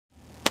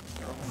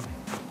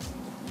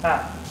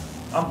Hi,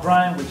 I'm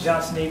Brian with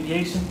Johnson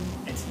Aviation,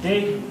 and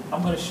today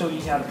I'm going to show you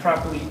how to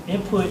properly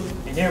input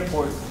an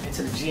airport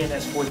into the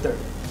GNS 430.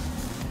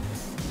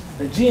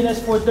 The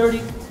GNS 430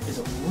 is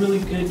a really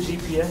good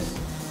GPS.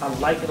 I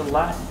like it a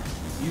lot.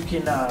 You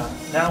can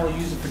not only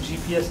use it for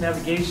GPS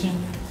navigation,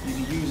 you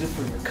can use it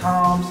for your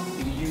comms,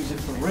 you can use it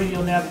for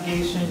radio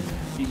navigation,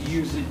 you can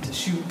use it to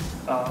shoot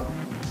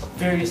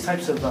various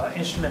types of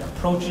instrument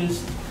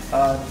approaches,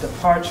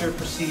 departure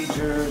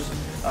procedures,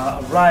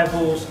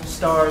 arrivals,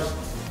 stars,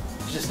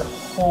 just a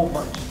whole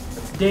bunch.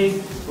 But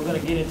today we're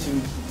going to get into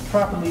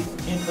properly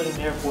inputting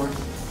the airport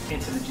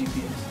into the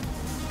GPS.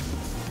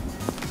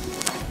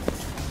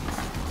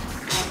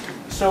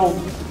 So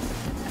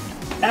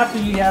after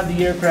you have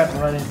the aircraft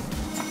running,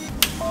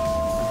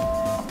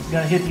 you're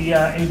going to hit the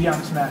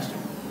avionics master,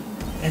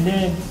 and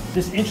then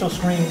this intro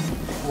screen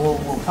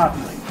will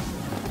populate.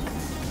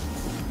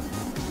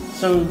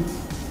 So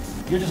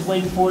you're just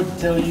waiting for it to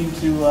tell you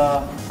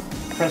to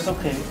press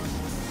OK.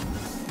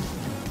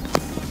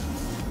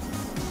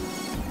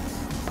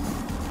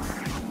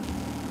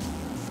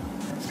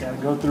 It's got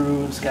to go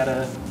through, it's got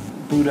to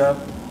boot up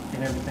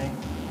and everything.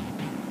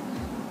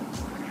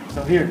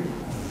 So here.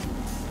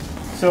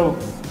 So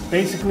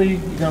basically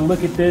you're going to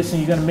look at this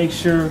and you're going to make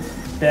sure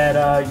that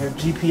your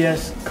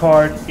GPS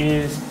card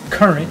is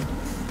current.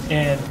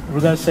 And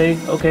we're going to say,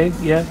 okay,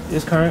 yeah,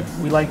 it's current.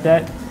 We like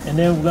that. And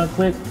then we're going to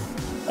click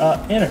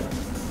enter.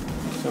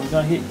 So we're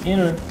going to hit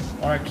enter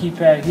on our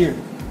keypad here.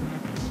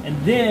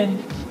 And then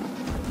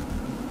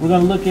we're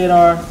going to look at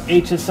our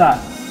HSI.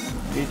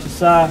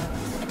 HSI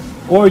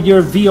or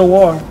your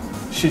VOR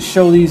should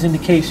show these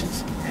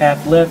indications.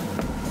 Half left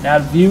and out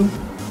of view,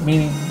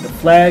 meaning the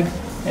flag,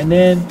 and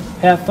then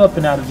half up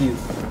and out of view,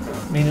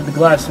 meaning the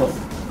glide slope.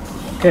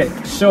 Okay,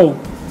 so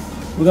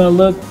we're going to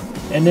look,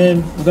 and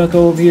then we're going to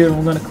go over here and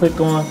we're going to click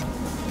on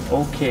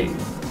OK,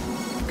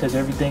 because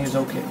everything is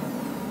okay.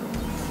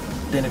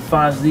 Then it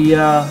finds the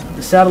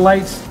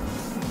satellites,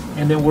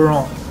 and then we're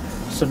on.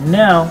 So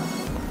now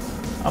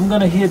I'm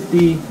going to hit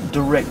the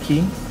direct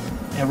key,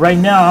 and right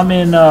now I'm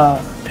in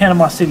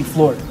Panama City,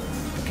 Florida.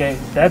 Okay,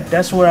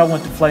 that's where I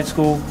went to flight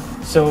school.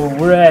 So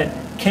we're at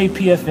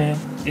KPFN.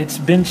 It's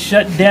been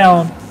shut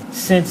down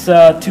since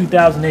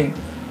 2008,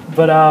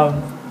 but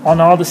on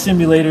all the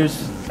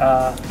simulators,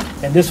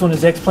 and this one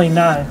is X-Plane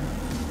 9,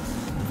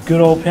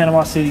 good old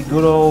Panama City,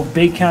 good old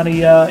Bay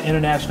County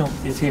International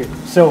is here.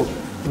 So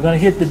we're going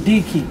to hit the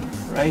D key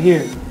right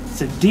here.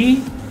 It's a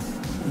D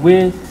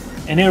with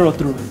an arrow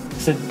through it.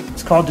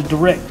 It's called the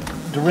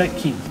direct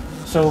key.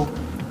 So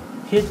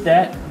hit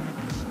that,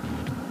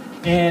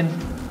 and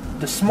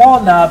the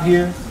small knob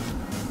here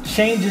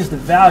changes the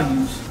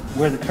values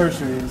where the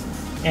cursor is,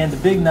 and the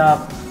big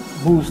knob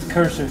moves the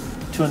cursor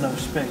to another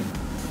space.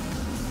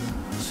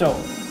 So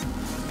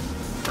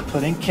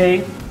put in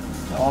K.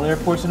 All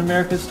airports in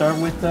America start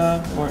with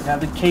or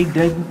have the K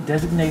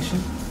designation.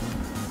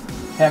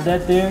 Have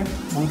that there.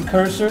 Move the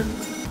cursor.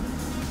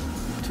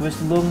 Twist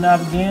the little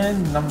knob again,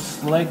 and I'm gonna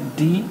select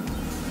D.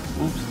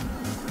 Oops.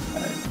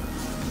 All right.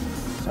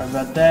 Sorry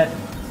about that.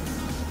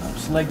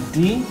 Select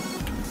D.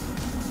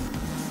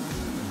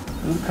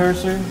 Move the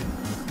cursor.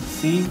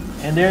 C,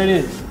 and there it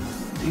is.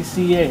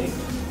 DCA.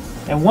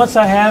 And once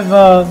I have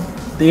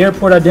the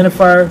airport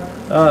identifier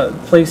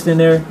placed in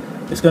there,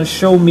 it's going to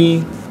show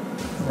me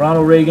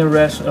Ronald Reagan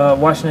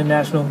Washington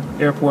National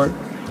Airport.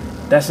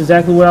 That's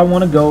exactly where I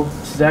want to go.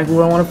 That's exactly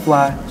where I want to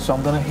fly. So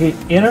I'm going to hit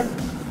enter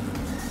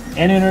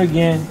and enter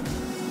again,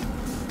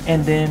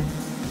 and then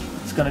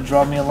it's going to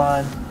draw me a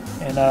line,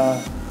 and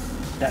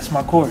that's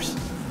my course.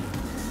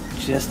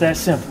 Just that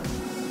simple,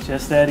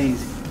 just that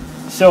easy.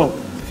 So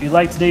if you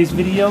like today's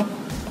video,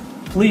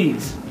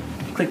 please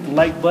click the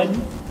like button,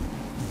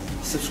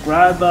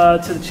 subscribe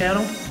to the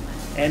channel,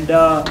 and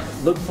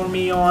look for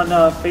me on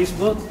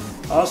Facebook.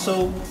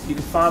 Also, you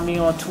can find me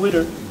on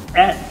Twitter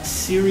at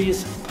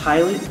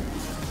SeriousPilot.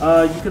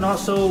 You can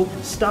also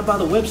stop by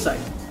the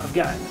website. I've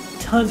got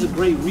tons of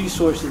great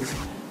resources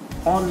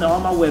on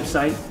my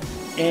website,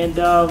 and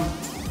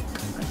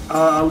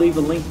I'll leave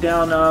a link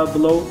down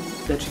below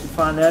that you can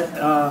find that.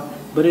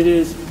 But it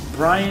is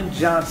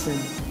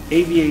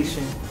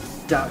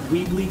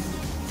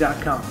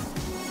brianjohnsonaviation.weebly.com.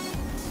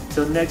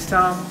 Till next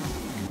time,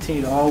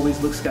 continue to always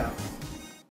look sky.